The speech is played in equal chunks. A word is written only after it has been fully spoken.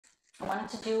I wanted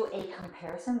to do a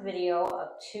comparison video of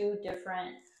two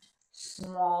different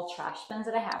small trash bins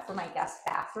that I have for my guest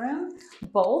bathroom.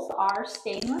 Both are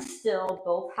stainless steel,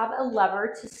 both have a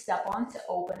lever to step on to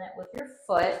open it with your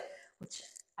foot, which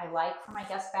I like for my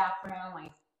guest bathroom.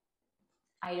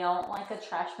 I don't like a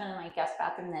trash bin in my guest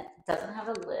bathroom that doesn't have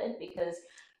a lid because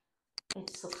it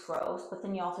just looks gross, but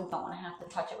then you also don't want to have to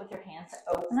touch it with your hands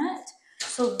to open it.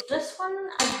 So this one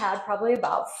I've had probably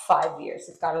about 5 years.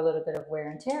 It's got a little bit of wear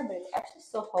and tear, but it's actually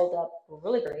still held up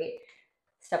really great.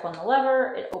 Step on the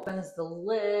lever, it opens the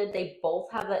lid. They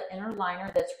both have the inner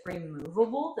liner that's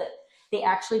removable, that they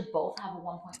actually both have a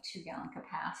 1.2 gallon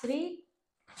capacity,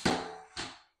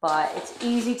 but it's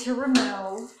easy to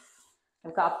remove.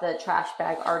 I've got the trash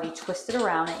bag already twisted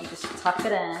around it. You just tuck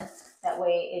it in. That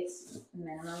way it's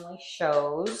minimally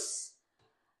shows,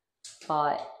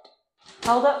 but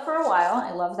held up for a while.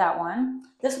 I love that one.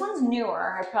 This one's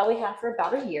newer. I probably had for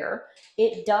about a year.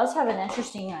 It does have an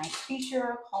interesting nice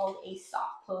feature called a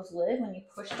soft close lid. When you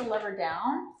push the lever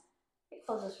down, it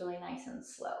closes really nice and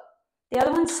slow. The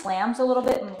other one slams a little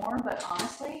bit more, but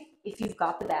honestly, if you've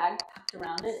got the bag tucked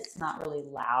around it, it's not really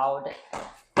loud.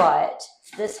 But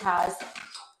this has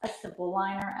a simple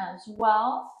liner as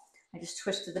well. I just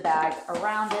twisted the bag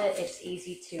around it. It's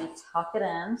easy to tuck it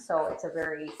in, so it's a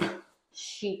very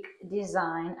chic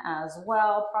design as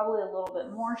well. Probably a little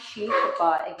bit more chic,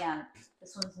 but again,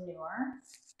 this one's newer.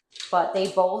 But they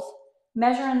both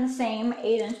measure in the same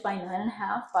 8" by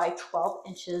 9.5" by 12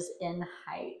 inches in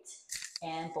height,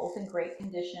 and both in great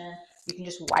condition. You can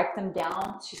just wipe them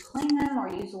down to clean them or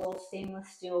use a little stainless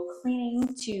steel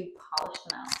cleaning to polish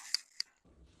them out.